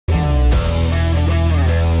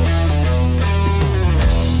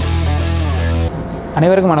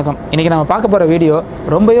அனைவருக்கும் வணக்கம். இன்றைக்கி நம்ம பார்க்க போகிற வீடியோ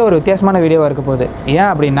ரொம்பவே ஒரு வித்தியாசமான வீடியோவாக இருக்க போகுது. ஏன்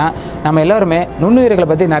அப்படின்னா நம்ம எல்லாருமே நுண்ணுயிர்களை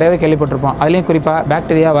பற்றி நிறையவே கேள்விப்பட்டிருப்போம். அதுலேயும் குறிப்பாக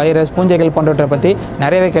பாக்டீரியா, வைரஸ், பூஞ்சைகள் போன்றவற்றை பற்றி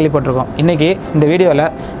நிறையவே கேள்விப்பட்டிருக்கோம். இன்றைக்கி இந்த வீடியோவில்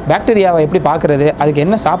பாக்டீரியாவை எப்படி பார்க்குறது, அதுக்கு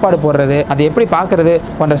என்ன சாப்பாடு போடுறது, அது எப்படி பார்க்குறது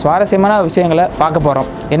போன்ற சுவாரஸ்யமான விஷயங்களை பார்க்க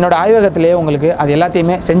போகிறோம். என்னோட ஆய்வகத்திலேயே உங்களுக்கு அது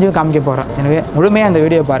எல்லாத்தையுமே செஞ்சு காமிக்க போகிறோம். எனவே முழுமையாக இந்த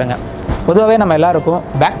வீடியோ பாருங்கள். பொதுவாகவே நம்ம எல்லாருக்கும்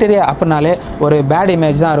பாக்டீரியா அப்படின்னாலே ஒரு பேட்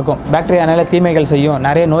இமேஜ் தான் இருக்கும். பாக்டீரியானால தீமைகள் செய்யும்,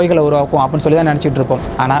 நிறைய நோய்களை உருவாக்கும் அப்படின்னு சொல்லி தான் நினச்சிட்டு இருப்போம்.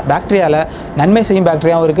 ஆனால் பாக்டீரியாவில் நன்மை செய்யும்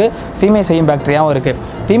பாக்டீரியாவும் இருக்குது, தீமை செய்யும் பாக்டீரியாவும் இருக்குது.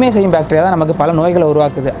 தீமை செய்யும் பாக்டீரியா தான் நமக்கு பல நோய்களை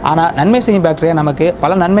உருவாக்குது. ஆனால் நன்மை செய்யும் பாக்டீரியா நமக்கு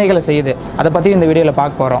பல நன்மைகளை செய்யுது. அதை பற்றி இந்த வீடியோவில்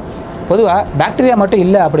பார்க்க போகிறோம். பொதுவாக பாக்டீரியா மட்டும்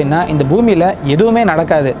இல்லை அப்படின்னா இந்த பூமியில் எதுவுமே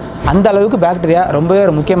நடக்காது. அந்த அளவுக்கு பாக்டீரியா ரொம்பவே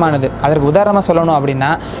ஒரு முக்கியமானது. அதற்கு உதாரணமாக சொல்லணும் அப்படின்னா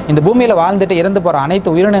இந்த பூமியில் வாழ்ந்துட்டு இறந்து போகிற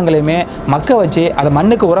அனைத்து உயிரினங்களையுமே மக்க வச்சு அதை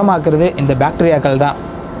மண்ணுக்கு உரமாக்குறது இந்த பாக்டீரியாக்கள் தான்.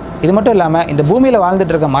 இது மட்டும் இல்லாமல் இந்த பூமியில்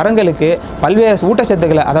வாழ்ந்துட்டு இருக்க மரங்களுக்கு பல்வேறு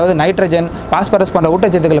ஊட்டச்சத்துக்களை, அதாவது நைட்ரஜன், பாஸ்பரஸ் போன்ற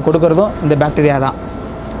ஊட்டச்சத்துக்களை கொடுக்கறதும் இந்த பாக்டீரியா தான்.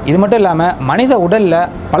 இது மட்டும் இல்லாமல் மனித உடலில்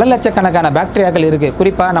பல லட்சக்கணக்கான பாக்டீரியாக்கள் இருக்குது.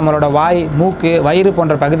 குறிப்பாக நம்மளோட வாய், மூக்கு, வயிறு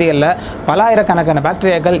போன்ற பகுதிகளில் பல ஆயிரக்கணக்கான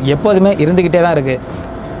பாக்டீரியாக்கள் எப்போதுமே இருந்துக்கிட்டே தான் இருக்குது.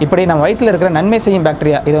 இப்படி நம்ம வயிற்றில் இருக்கிற நன்மை செய்யும்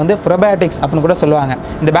பாக்டீரியா, இது வந்து ப்ரோபயோட்டிக்ஸ் அப்படின்னு கூட சொல்லுவாங்க.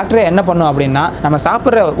 இந்த பாக்டீரியா என்ன பண்ணும் அப்படின்னா நம்ம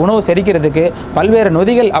சாப்பிட்ற உணவு செரிக்கிறதுக்கு பல்வேறு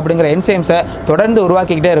நொதிகள் அப்படிங்கிற என்சைம்ஸை தொடர்ந்து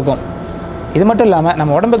உருவாக்கிக்கிட்டே இருக்கும். இது மட்டும் இல்லாமல்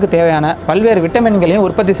நம்ம உடம்புக்கு தேவையான பல்வேறு விட்டமின்களையும்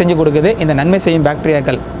உற்பத்தி செஞ்சு கொடுக்குது இந்த நன்மை செய்யும்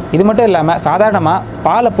பாக்டீரியாக்கள். இது மட்டும் இல்லாமல் சாதாரணமாக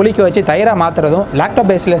பாலை புளிக்க வச்சு தயிராக மாற்றுறதும்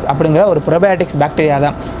லாக்டோபேசிலஸ் அப்படிங்கிற ஒரு ப்ரோபயோட்டிக்ஸ் பாக்டீரியா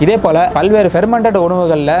தான். இதே போல் பல்வேறு ஃபெர்மெண்டட்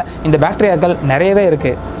உணவுகளில் இந்த பாக்டீரியாக்கள் நிறையவே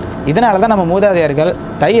இருக்குது. இதனால தான் நம்ம மூதாதையர்கள்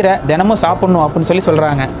தயிரை தினமும் சாப்பிட்ணும் அப்படின்னு சொல்லி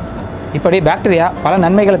சொல்கிறாங்க. இப்படி பாக்டீரியா பல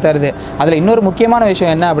நன்மைகளை தருது. அதில் இன்னொரு முக்கியமான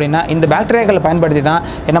விஷயம் என்ன அப்படின்னா இந்த பாக்டீரியாக்களை பயன்படுத்தி தான்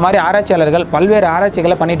என்ன மாதிரி ஆராய்ச்சியாளர்கள் பல்வேறு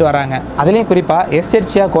ஆராய்ச்சிகளை பண்ணிட்டு வராங்க. அதுலேயும் குறிப்பாக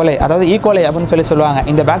எஸ்செர்சியா கோலை, அதாவது ஈகோலை அப்படின்னு சொல்லி சொல்லுவாங்க.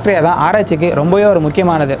 இந்த பாக்டீரியா தான் ஆராய்ச்சிக்கு ரொம்பவே ஒரு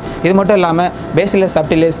முக்கியமானது. இது மட்டும் இல்லாமல் பேசிலஸ்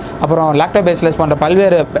சப்டிலிஸ், அப்புறம் லாக்டோபேசிலஸ் போன்ற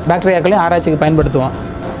பல்வேறு பாக்டீரியாக்களையும் ஆராய்ச்சிக்கு பயன்படுத்துவோம்.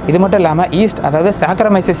 இது மட்டும் இல்லாமல் ஈஸ்ட், அதாவது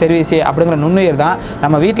சாக்கரமைசிஸ் செர்வீசியே அப்படிங்கிற நுண்ணுயிர் தான்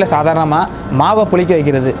நம்ம வீட்டில் சாதாரணமாக மாவை புளிக்க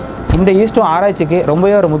வைக்கிறது. இந்த ஈஸ்ட்டும் ஆராய்ச்சிக்கு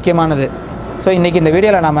ரொம்பவே ஒரு முக்கியமானது. ஸோ இன்றைக்கி இந்த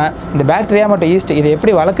வீடியோவில் நம்ம இந்த பாக்டீரியா மற்றும் ஈஸ்ட் இதை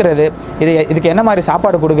எப்படி வளர்க்குறது, இதுக்கு என்ன மாதிரி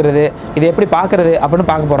சாப்பாடு கொடுக்குறது, இதை எப்படி பார்க்குறது அப்படின்னு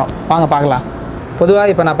பார்க்க போகிறோம். வாங்க பார்க்கலாம்.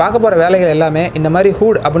 பொதுவாக இப்போ நான் பார்க்க போகிற வேலைகள் எல்லாமே இந்த மாதிரி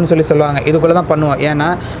ஹூட் அப்படின்னு சொல்லி சொல்லுவாங்க. இதுக்குள்ளே தான் பண்ணுவோம். ஏன்னா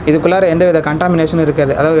இதுக்குள்ளார எந்த வித கண்டாமினேஷனும்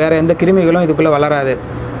இருக்காது, அதாவது வேறு எந்த கிருமிகளும் இதுக்குள்ளே வளராது.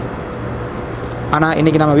 ஆனால்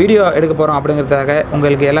இன்றைக்கி நம்ம வீடியோ எடுக்க போகிறோம் அப்படிங்கிறதுக்காக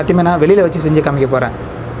உங்களுக்கு எல்லாத்தையுமே நான் வெளியில் வச்சு செஞ்சு காமிக்க போகிறேன்.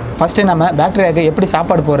 ஃபஸ்ட்டு நம்ம பாக்டீரியாவுக்கு எப்படி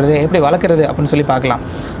சாப்பாடு போடுறது, எப்படி வளர்க்குறது அப்படின்னு சொல்லி பார்க்கலாம்.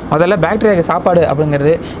 முதல்ல பாக்டீரியாவுக்கு சாப்பாடு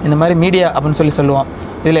அப்படிங்கிறது இந்த மாதிரி மீடியா அப்படின்னு சொல்லி சொல்லுவோம்.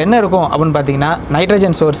 இதில் என்ன இருக்கும் அப்படின்னு பார்த்தீங்கன்னா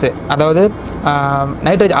நைட்ரஜன் சோர்ஸு, அதாவது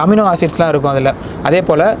அமினோ ஆசிட்ஸ்லாம் இருக்கும் அதில். அதே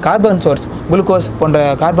போல் கார்பன் சோர்ஸ், குளுக்கோஸ் போன்ற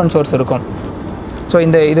கார்பன் சோர்ஸ் இருக்கும். ஸோ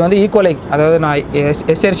இது வந்து ஈகோலை, அதாவது நான்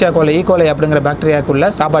எஸ்செர்சியா கோலை, ஈகோலை அப்படிங்கிற பாக்டீரியாவுக்குள்ள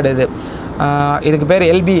சாப்பாடு இது. இதுக்கு பேர்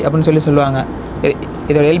எல்பி அப்படின்னு சொல்லி சொல்லுவாங்க.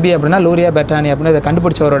 இதோட எல்பி அப்படின்னா லூரியா பெட்டானி அப்படின்னு இதை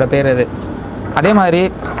கண்டுபிடிச்சவரோட பேர் இது. அதே மாதிரி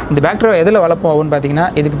இந்த பாக்டீரியா எதில் வளர்ப்போம் அப்படின்னு பார்த்தீங்கன்னா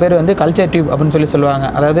இதுக்கு பேர் வந்து கல்ச்சர் டியூப் அப்படின்னு சொல்லி சொல்லுவாங்க.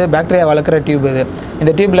 அதாவது பாக்டீரியா வளர்க்குற டியூப் இது.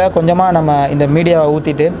 இந்த டியூப்பில் கொஞ்சமாக நம்ம இந்த மீடியாவை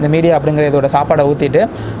ஊற்றிட்டு, இந்த மீடியா அப்படிங்கிற இதோட சாப்பாடை ஊற்றிட்டு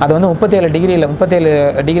அதை வந்து 37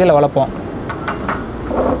 டிகிரியில் வளர்ப்போம்.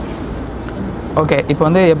 ஓகே, இப்போ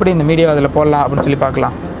வந்து எப்படி இந்த மீடியா அதில் போடலாம் அப்படின்னு சொல்லி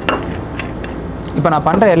பார்க்கலாம். இப்போ நான்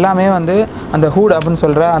பண்ணுற எல்லாமே வந்து அந்த ஹூட் அப்படின்னு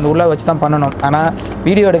சொல்கிற அந்த உள்ளே வச்சு தான் பண்ணணும். ஆனால்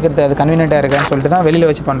வீடியோ எடுக்கிறது அது கன்வீனியண்ட்டாக இருக்குன்னு சொல்லிட்டு தான் வெளியில்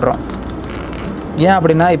வச்சு பண்ணுறோம். ஏன்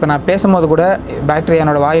அப்படின்னா இப்போ நான் பேசும்போது கூட பாக்டீரியா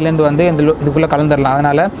என்னோடய வாயிலேருந்து வந்து இதுக்குள்ளே கலந்துடலாம்.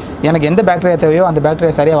 அதனால் எனக்கு எந்த பாக்டீரியா தேவையோ அந்த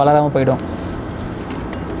பாக்டீரியா சரியாக வளராமல் போயிடும்.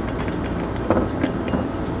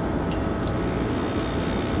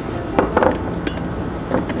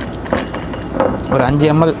 ஒரு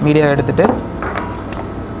 5 ml மீடியா எடுத்துகிட்டு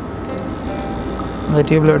இந்த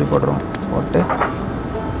டியூப்பில் எப்படி போட்டுருவோம். போட்டு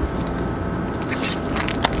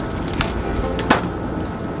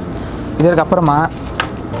இதற்கு அப்புறமா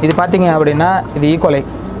இது பார்த்திங்க அப்படின்னா இது ஈகோலை.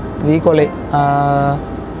 இது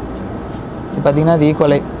பார்த்திங்கன்னா இது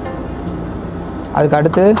ஈகோலை. அதுக்கு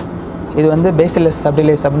அடுத்து இது வந்து பேசிலஸ்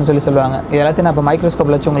சப்டிலிஸ் அப்படின்னு சொல்லி சொல்லுவாங்க. இது எல்லாத்தையும் நான் இப்போ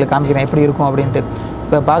மைக்ரோஸ்கோப்பில் வச்சு உங்களுக்கு காமிக்கிறேன் எப்படி இருக்கும் அப்படின்ட்டு.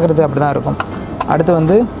 இப்போ பார்க்குறது அப்படி தான் இருக்கும். அடுத்து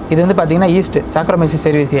வந்து இது வந்து பார்த்திங்கன்னா ஈஸ்ட்டு, சாக்கரமைசிஸ்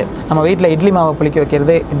செர்வீசியே. நம்ம வீட்டில் இட்லி மாவை புளிக்க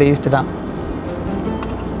வைக்கிறது இந்த ஈஸ்ட்டு தான்.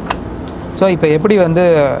 ஸோ இப்போ எப்படி வந்து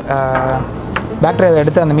பாக்டீரியாவை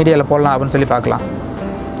எடுத்து அந்த மீடியாவில் போடலாம் அப்படின்னு சொல்லி பார்க்கலாம்.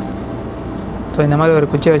 ஸோ இந்த மாதிரி ஒரு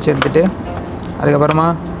குச்சியை வச்சு எடுத்துகிட்டு அதுக்கப்புறமா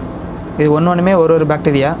இது ஒன்றுமே ஒரு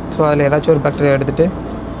பாக்டீரியா. ஸோ அதில் ஏதாச்சும் ஒரு பாக்டீரியா எடுத்துகிட்டு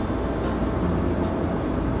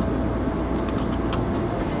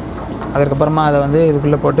அதுக்கப்புறமா அதை வந்து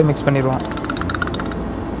இதுக்குள்ளே போட்டு மிக்ஸ் பண்ணிடுவோம்.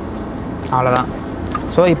 அவ்வளோதான்.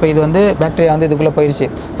 ஸோ இப்போ இது வந்து பாக்டீரியா வந்து இதுக்குள்ளே போயிடுச்சு.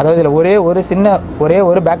 அதாவது இதில் ஒரே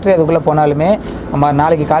ஒரு பாக்டீரியா இதுக்குள்ளே போனாலுமே நம்ம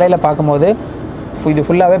நாளைக்கு காலையில் பார்க்கும்போது இது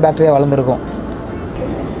ஃபுல்லாகவே பாக்டீரியா வளர்ந்துருக்கும்.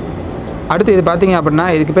 அடுத்து இது பார்த்தீங்க அப்படின்னா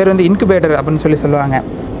இதுக்கு பேர் வந்து இன்குபேட்டர் அப்படின்னு சொல்லுவாங்க.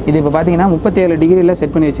 இது இப்போ பார்த்தீங்கன்னா 37 டிகிரியில்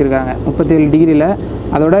செட் பண்ணி வச்சுருக்காங்க. 37 டிகிரியில்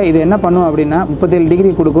அதோட இது என்ன பண்ணும் அப்படின்னா 37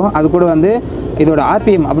 டிகிரி கொடுக்கும். அது கூட வந்து இதோட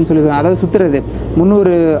ஆர்பிஎம் அப்படின்னு சொல்லியிருக்காங்க, அதாவது சுற்றுறது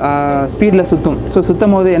 300 ஸ்பீடில் சுற்றும். ஸோ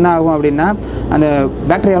சுற்றும் போது என்ன ஆகும் அப்படின்னா அந்த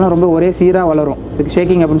பாக்டீரியாலாம் ரொம்ப ஒரே சீராக வளரும். இதுக்கு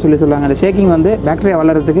ஷேக்கிங் அப்படின்னு சொல்லுவாங்க. அந்த ஷேக்கிங் வந்து பாக்டீரியா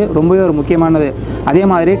வளர்கிறதுக்கு ரொம்பவே ஒரு முக்கியமானது. அதே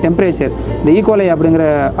மாதிரி டெம்பரேச்சர், இந்த ஈகோலை அப்படிங்கிற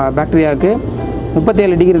பாக்டீரியாவுக்கு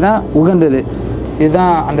 37 டிகிரி தான் உகந்தது.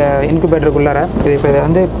 இதுதான் அந்த இன்குபேட்டருக்குள்ளார. இது இப்போ இதை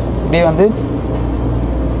வந்து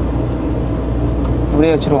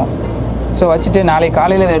இப்படியே வச்சுருவோம். ஸோ வச்சுட்டு நாளைக்கு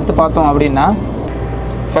காலையில் இதை எடுத்து பார்த்தோம் அப்படின்னா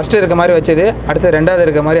ஃபஸ்ட்டு இருக்க மாதிரி வச்சது அடுத்து ரெண்டாவது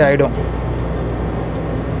இருக்க மாதிரி ஆகிடும்.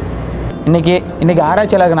 இன்றைக்கி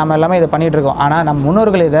ஆராய்ச்சியாளர்கள் நம்ம எல்லாமே இதை பண்ணிகிட்ருக்கோம். ஆனால் நம்ம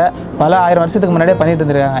முன்னோர்கள் இதை பல ஆயிரம் வருஷத்துக்கு முன்னாடியே பண்ணிகிட்டு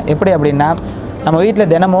இருந்திருக்காங்க. எப்படி அப்படின்னா நம்ம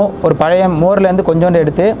வீட்டில் தினமும் ஒரு பழைய மோர்லேருந்து கொஞ்சோண்டு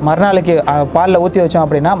எடுத்து மறுநாளைக்கு பாலில் ஊற்றி வச்சோம்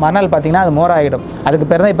அப்படின்னா மறுநாள் பார்த்திங்கன்னா அது மோர் ஆகிடும். அதுக்கு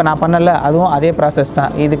பேர் தான் இப்போ நான் பண்ணல, அதுவும் அதே ப்ராசஸ்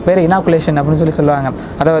தான். இதுக்கு பேர் இனாகுலேஷன் அப்படின்னு சொல்லுவாங்க.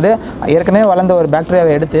 அதாவது ஏற்கனவே வளர்ந்த ஒரு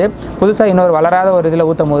பாக்டீரியாவை எடுத்து புதுசாக இன்னொரு வளராத ஒரு இதில்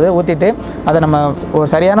ஊற்றிட்டு அதை நம்ம ஒரு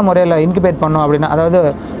சரியான முறையில் இன்குபேட் பண்ணோம் அப்படின்னா, அதாவது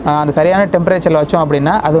அந்த சரியான டெம்பரேச்சரில் வச்சோம்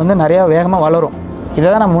அப்படின்னா அது வந்து நிறையா வேகமாக வளரும். இதை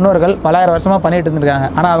தான் நம்ம முன்னோர்கள் பலாயிரம் வருஷமாக பண்ணிகிட்டு இருந்திருக்காங்க.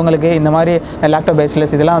 ஆனால் அவங்களுக்கு இந்த மாதிரி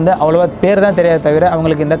லாக்டோபேசிலஸ் இதெல்லாம் வந்து அவ்வளோவா பேர் தான் தெரியாத தவிர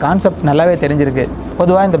அவங்களுக்கு இந்த கான்செப்ட் நல்லாவே தெரிஞ்சிருக்கு.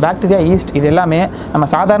 பொதுவாக இந்த பாக்டீரியா, ஈஸ்ட் இது எல்லாமே நம்ம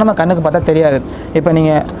சாதாரணமாக கண்ணுக்கு பார்த்தா தெரியாது. இப்போ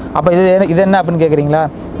நீங்கள் இது என்ன அப்படின்னு கேட்குறீங்களா?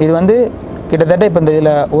 இது வந்து கிட்டத்தட்ட இப்போ இந்த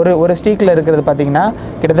இதில் ஒரு ஸ்டீக்கில் இருக்கிறது பார்த்திங்கன்னா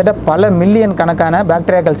கிட்டத்தட்ட பல மில்லியன் கணக்கான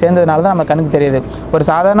பாக்டீரியாக்கள் சேர்ந்ததுனால தான் நம்ம கண்ணுக்கு தெரியுது. ஒரு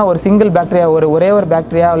சாதாரண ஒரு சிங்கிள் பாக்டீரியா, ஒரே ஒரு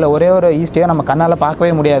பாக்டீரியா இல்லை ஒரே ஒரு ஈஸ்ட்டையோ நம்ம கண்ணால்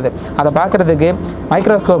பார்க்கவே முடியாது. அதை பார்க்குறதுக்கு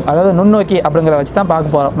மைக்ரோஸ்கோப், அதாவது நுண்ணோக்கி அப்படிங்கிறத வச்சு தான்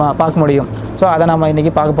பார்க்க முடியும். ஸோ அதை நம்ம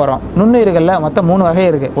இன்றைக்கி பார்க்க போகிறோம். நுண்ணுயிர்களில் மொத்தம் 3 வகை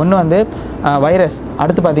இருக்குது. ஒன்று வந்து வைரஸ்,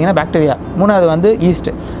 அடுத்து பார்த்திங்கன்னா பாக்டீரியா, மூணாவது வந்து ஈஸ்ட்.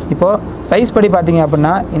 இப்போது சைஸ் படி பார்த்திங்க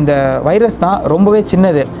அப்படின்னா இந்த வைரஸ் தான் ரொம்பவே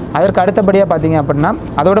சின்னது. அதற்கு அடுத்தபடியாக பார்த்திங்க அப்படின்னா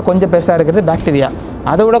அதோட கொஞ்சம் பெருசாக இருக்கிறது பாக்டீரியா,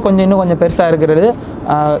 அதோட இன்னும் கொஞ்சம் பெருசாக இருக்கிறது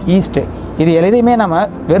ஈஸ்ட்டு. இது எதையுமே நம்ம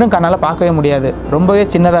வெறும் கண்ணால் பார்க்கவே முடியாது, ரொம்பவே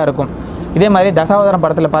சின்னதாக இருக்கும். இதே மாதிரி தசாவதாரம்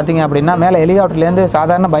படத்தில் பார்த்தீங்க அப்படின்னா மேலே ஹெலிகாப்டர்லேருந்து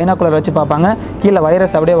சாதாரண பைனாக்குலர் வச்சு பார்ப்பாங்க, கீழே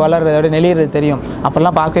வைரஸ் அப்படியே வளர்றது அப்படியே நெளிகிறது தெரியும்.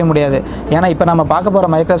 அப்போல்லாம் பார்க்கவே முடியாது. ஏன்னா இப்போ நம்ம பார்க்க போகிற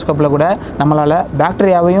மைக்ரோஸ்கோப்பில் கூட நம்மளால்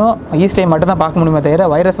பாக்டீரியாவையும் ஈஸ்டையும் மட்டும்தான் பார்க்க முடியுமே தவிர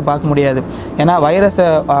வைரஸை பார்க்க முடியாது. ஏன்னா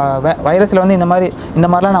வைரஸில் வந்து இந்த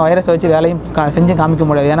மாதிரிலாம் நான் வைரஸை வச்சு வேலையும் செஞ்சு காமிக்க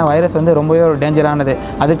முடியாது. ஏன்னா வைரஸ் வந்து ரொம்பவே ஒரு டேஞ்சரானது.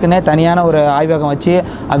 அதுக்குன்னே தனியான ஒரு ஆய்வகம் வச்சு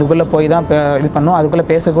அதுக்குள்ளே போய் தான் இது பண்ணும், அதுக்குள்ளே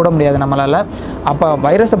பேசக்கூட முடியாது நம்மளால். அப்போ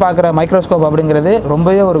வைரஸை பார்க்குற மைக்ரோஸ்கோப் அப்படிங்கிறது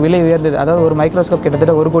ரொம்பவே ஒரு விலை உயர்ந்தது. அதாவது ஒரு மைக்ரோஸ்கோப்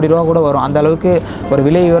கிட்டத்தட்ட 1 கோடி ரூபா கூட வரும், அந்த அளவுக்கு ஒரு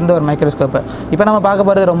விலை உயர்ந்த ஒரு மைக்ரோஸ்கோப்பு. இப்போ நம்ம பார்க்க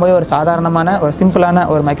போகிறது ரொம்பவே ஒரு சாதாரணமான ஒரு சிம்பிளான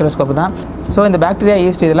ஒரு மைக்ரோஸ்கோப் தான். ஸோ இந்த பாக்டீரியா,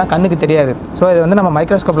 ஈஸ்ட் இதெல்லாம் கண்ணுக்கு தெரியாது. ஸோ இது வந்து நம்ம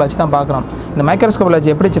மைக்ரோஸ்கோப்பில் வச்சு தான் பார்க்குறோம். இந்த மைக்ரோஸ்கோப்பில்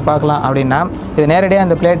வச்சு எப்படி வச்சு பார்க்கலாம் அப்படின்னா, இது நேரடியாக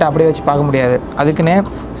இந்த பிளேட்டை அப்படியே வச்சு பார்க்க முடியாது. அதுக்குன்னே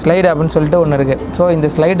ஸ்லைடு அப்படின்னு சொல்லிட்டு ஒன்று இருக்குது. ஸோ இந்த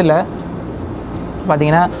ஸ்லைடில்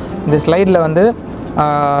பார்த்திங்கன்னா இந்த ஸ்லைடில் வந்து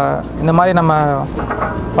இந்த மாதிரி நம்ம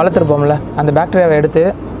வளர்த்துருப்போம்ல அந்த பாக்டீரியாவை எடுத்து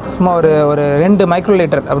சும்மா ஒரு 2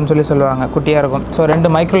 மைக்ரோலீட்டர் அப்படின்னு சொல்லுவாங்க, குட்டியாக இருக்கும். ஸோ 2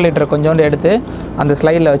 மைக்ரோலீட்டர் கொஞ்சோண்டு எடுத்து அந்த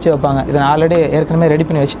ஸ்லைடில் வச்சு வைப்பாங்க. இதை நான் ஆல்ரெடி ஏற்கனவே ரெடி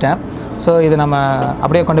பண்ணி வச்சுட்டேன். ஸோ இது நம்ம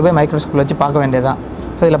அப்படியே கொண்டு போய் மைக்ரோஸ்கோப்பில் வச்சு பார்க்க வேண்டியது தான்.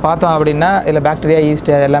 ஸோ இதில் பார்த்தோம் அப்படின்னா இதில் பாக்டீரியா,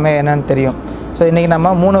 ஈஸ்ட் எல்லாமே என்னென்னு தெரியும். ஸோ இன்றைக்கி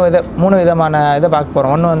நம்ம 3 விதமான இதை பார்க்க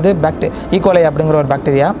போகிறோம். ஒன்று வந்து ஈகோலை அப்படிங்கிற ஒரு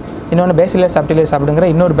பாக்டீரியா, இன்னொன்று பேசிலஸ் சப்டிலிஸ் அப்படிங்கிற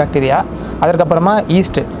இன்னொரு பாக்டீரியா, அதற்கப்புறமா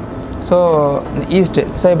ஈஸ்ட்டு. ஸோ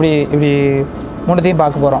ஈஸ்ட்டு இப்படி 3த்தையும்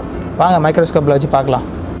பார்க்க போகிறோம். வாங்க மைக்ரோஸ்கோப்பில் வச்சு பார்க்கலாம்.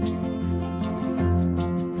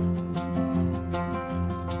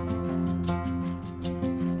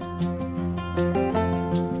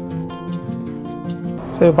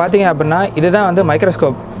 ஸோ பார்த்தீங்க அப்படின்னா இதுதான் வந்து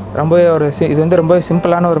மைக்ரோஸ்கோப். ரொம்பவே இது வந்து ரொம்பவே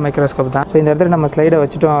சிம்பிளான ஒரு மைக்ரோஸ்கோப் தான். ஸோ இந்த இடத்துல நம்ம ஸ்லைடை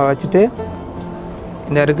வச்சுட்டு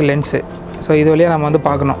இந்த இருக்குது லென்ஸு. ஸோ இது வழியாக நம்ம வந்து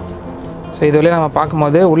பார்க்கணும். ஸோ இது வழியாக நம்ம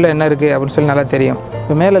பார்க்கும்போது உள்ளே என்ன இருக்குது அப்படின்னு சொல்லி நல்லா தெரியும்.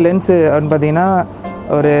 இப்போ மேலே லென்ஸு அப்படின்னு பார்த்தீங்கன்னா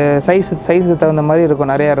ஒரு சைஸுக்கு தகுந்த மாதிரி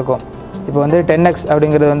இருக்கும், நிறையா இருக்கும். இப்போ வந்து 10x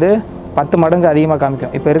அப்படிங்கிறது வந்து 10 மடங்கு அதிகமாக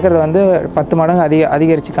காமிக்கும். இப்போ இருக்கிறது வந்து 10 மடங்கு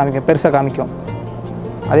அதிகரித்து காமிக்கும், பெருசாக காமிக்கும்.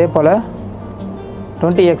 அதே போல்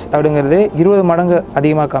 20x அப்படிங்கிறது 20 மடங்கு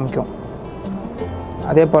அதிகமாக காமிக்கும்.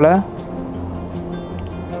 அதே போல்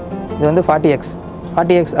இது வந்து 40x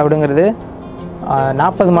அப்படிங்கிறது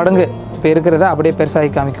 40 மடங்கு இப்போ இருக்கிறத அப்படியே பெருசாகி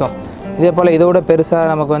காமிக்கும். இதே போல் இதோட பெருசாக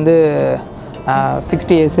நமக்கு வந்து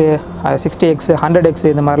 60x 100x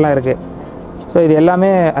இந்த மாதிரிலாம் இருக்குது. ஸோ இது எல்லாமே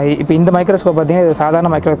இப்போ இந்த மைக்ரோஸ்கோப் பார்த்திங்கன்னா இது சாதாரண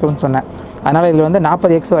மைக்ரோஸ்கோப்னு சொன்னேன். அதனால் இதில் வந்து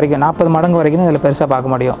 40x வரைக்கும் 40 மடங்கு வரைக்கும் இதில் பெருசாக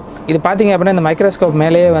பார்க்க முடியும். இது பார்த்திங்க அப்படின்னா இந்த மைக்ரோஸ்கோப்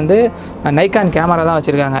மேலேயே வந்து நைக்கான் கேமரா தான்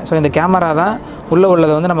வச்சுருக்காங்க. ஸோ இந்த கேமரா தான்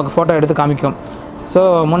உள்ளதை வந்து நமக்கு ஃபோட்டோ எடுத்து காமிக்கும். ஸோ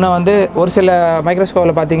முன்னே வந்து ஒரு சில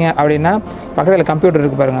மைக்ரோஸ்கோப்பில் பார்த்தீங்க அப்படின்னா பக்கத்தில் கம்ப்யூட்டர்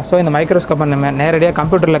இருக்குது பாருங்கள். ஸோ இந்த மைக்ரோஸ்கோப்பை நம்ம நேரடியாக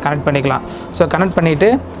கம்ப்யூட்டரில் கனெக்ட் பண்ணிக்கலாம். ஸோ கனெக்ட் பண்ணிவிட்டு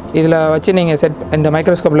இதில் வச்சு நீங்கள் இந்த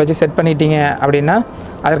மைக்ரோஸ்கோப்பில் வச்சு செட் பண்ணிட்டீங்க அப்படின்னா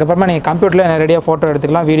அதுக்கப்புறமா நீங்கள் கம்ப்யூட்டரில் நேரடியாக ஃபோட்டோ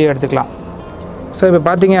எடுத்துக்கலாம், வீடியோ எடுத்துக்கலாம். ஸோ இப்போ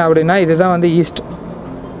பார்த்தீங்க அப்படின்னா இதுதான் வந்து ஈஸ்ட்.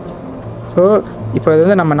 ஸோ இப்போ இது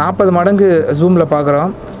வந்து நம்ம 40 மடங்கு ஜூமில்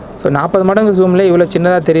பார்க்குறோம். ஸோ 40 மடங்கு ஜூமில் இவ்வளோ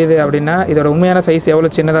சின்னதாக தெரியுது அப்படின்னா இதோட உண்மையான சைஸ் எவ்வளோ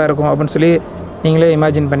சின்னதாக இருக்கும் அப்படின்னு சொல்லி நீங்களே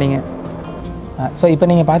இமேஜின் பண்ணிங்க. ஸோ இப்போ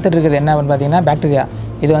நீங்கள் பார்த்துட்டு இருக்கிறது என்ன அப்படின்னு பார்த்தீங்கன்னா பாக்டீரியா.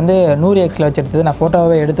 இது வந்து 100x வச்சுருந்தது. நான்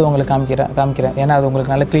ஃபோட்டோவே எடுத்து உங்களுக்கு காமிக்கிறேன். ஏன்னா அது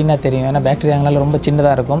உங்களுக்கு நல்லா க்ளீனாக தெரியும். ஏன்னா பாக்டீரியாங்களால ரொம்ப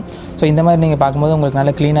சின்னதாக இருக்கும். ஸோ இந்த மாதிரி நீங்கள் பார்க்கும்போது உங்களுக்கு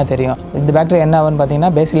நல்லா க்ளீனாக தெரியும். இந்த பாக்டீரியா என்ன ஆகுன்னு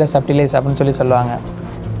பார்த்தீங்கன்னா பேசிலஸ் சப்டிலிஸ் அப்படின்னு சொல்லி சொல்லுவாங்க.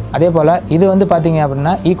 அதே போல் இது வந்து பார்த்தீங்க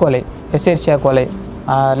அப்படின்னா ஈகோலை, எஸ்செர்சியா கோலை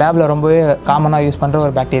லேபில் ரொம்பவே காமனாக யூஸ் பண்ணுற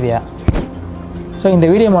ஒரு பாக்டீரியா. ஸோ இந்த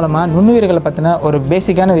வீடியோ மூலமாக நுண்ணுயிர்களை பற்றின ஒரு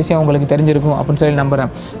பேசிக்கான விஷயம் உங்களுக்கு தெரிஞ்சிருக்கும் அப்படின்னு சொல்லி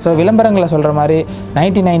நம்புகிறேன். ஸோ விளம்பரங்களை சொல்கிற மாதிரி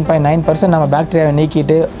 99.9% நம்ம பாக்டீரியாவை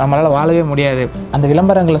நீக்கிட்டு நம்மளால் வாழவே முடியாது. அந்த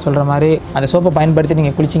விளம்பரங்களை சொல்கிற மாதிரி அந்த சோப்பை பயன்படுத்தி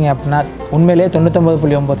நீங்கள் குளிச்சிங்க அப்படின்னா உண்மையிலே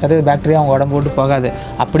 99.9% பாக்டீரியா அவங்க உடம்பு விட்டு போகாது.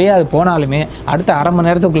 அப்படியே அது போனாலுமே அடுத்த அரை மணி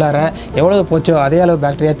நேரத்துக்குள்ளார எவ்வளோ போச்சோ அதே அளவு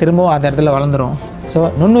பாக்டீரியா திரும்பவும் அந்த இடத்துல வளர்ந்துடும். ஸோ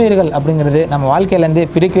நுண்ணுயிர்கள் அப்படிங்கிறது நம்ம வாழ்க்கையிலேருந்து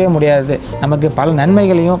பிரிக்கவே முடியாது. நமக்கு பல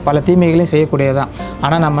நன்மைகளையும் பல தீமைகளையும் செய்யக்கூடியது தான்.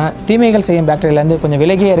 ஆனால் நம்ம தீமைகள் செய்யும் பாக்டீரியாலேருந்து கொஞ்சம்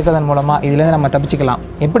விலகியே இருக்கிறதன் மூலமாக இதுலேருந்து நம்ம தப்பிச்சிக்கலாம்.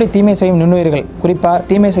 எப்படி தீமை செய்யும் நுண்ணுயிர்கள், குறிப்பாக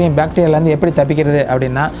தீமை செய்யும் பாக்டீரியாலேருந்து எப்படி தப்பிக்கிறது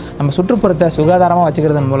அப்படின்னா நம்ம சுற்றுப்புறத்தை சுகாதாரமாக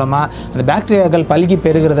வச்சுக்கிறதன் மூலமாக அந்த பாக்டீரியாக்கள் பல்கி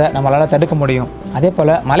பெருகிறத நம்மளால் தடுக்க முடியும். அதே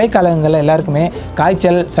போல் மழைக்காலங்களில் எல்லாருக்குமே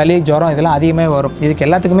காய்ச்சல், சளி, ஜுரம் இதெல்லாம் அதிகமாக வரும். இதுக்கு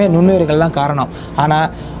எல்லாத்துக்குமே நுண்ணுயிர்கள் தான் காரணம். ஆனால்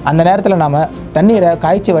அந்த நேரத்தில் நம்ம தண்ணீரை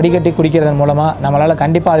காய்ச்சி வடிகட்டி குடிக்கிறதன் மூலமாக நம்மளால்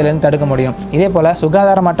கண்டிப்பாக அதிலேருந்து தடுக்க முடியும். இதே போல்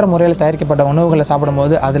சுகாதாரமற்ற முறையில் தயாரிக்கப்பட்ட உணவுகளை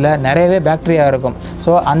சாப்பிடும்போது அதில் நிறையவே பாக்டீரியா இருக்கும்.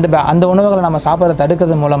 ஸோ அந்த உணவுகளை நம்ம சாப்பிட்றத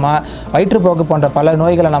தடுக்கிறது மூலமாக வயிற்றுப்போக்கு போன்ற பல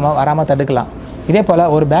நோய்களை நம்ம வராமல் தடுக்கலாம். இதே போல்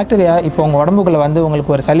ஒரு பாக்டீரியா இப்போ உங்கள் உடம்புக்குள்ளே வந்து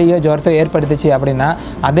உங்களுக்கு ஒரு சளியோ ஜுரத்தோ ஏற்படுத்துச்சு அப்படின்னா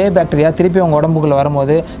அதே பாக்டீரியா திருப்பி உங்கள் உடம்புக்குள்ளே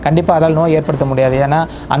வரும்போது கண்டிப்பாக அதால் நோய் ஏற்படுத்த முடியாது. ஏன்னா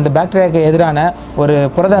அந்த பாக்டீரியாவுக்கு எதிரான ஒரு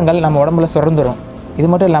புரதங்கள் நம்ம உடம்புல சுரந்துடும். இது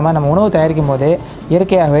மட்டும் இல்லாமல் நம்ம உணவு தயாரிக்கும் போதே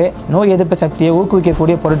இயற்கையாகவே நோய் எதிர்ப்பு சக்தியை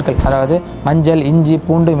ஊக்குவிக்கக்கூடிய பொருட்கள், அதாவது மஞ்சள், இஞ்சி,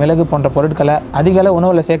 பூண்டு, மிளகு போன்ற பொருட்களை அதிக அளவு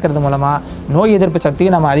உணவில் சேர்க்கறது மூலமாக நோய் எதிர்ப்பு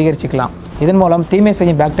சக்தியை நம்ம அதிகரிச்சிக்கலாம். இதன் மூலம் தீமை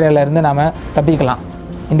செய்யும் பாக்டீரியாவிலேருந்து நம்ம தப்பிக்கலாம்.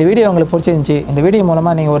 இந்த வீடியோ உங்களுக்கு பிடிச்சிருந்துச்சி, இந்த வீடியோ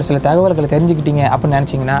மூலமாக நீங்கள் ஒரு சில தகவல்களை தெரிஞ்சுக்கிட்டீங்க அப்படின்னு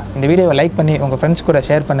நினச்சிங்கன்னா இந்த வீடியோவை லைக் பண்ணி உங்கள் ஃப்ரெண்ட்ஸ் கூட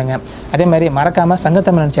ஷேர் பண்ணுங்கள். அதே மாதிரி மறக்காமல்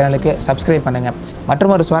சங்கத்தமிழன் சேனலுக்கு சப்ஸ்கிரைப் பண்ணுங்கள்.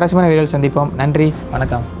 மற்றும் ஒரு சுவாரஸ்யமான வீடியோவில் சந்திப்போம். நன்றி,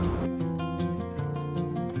 வணக்கம்.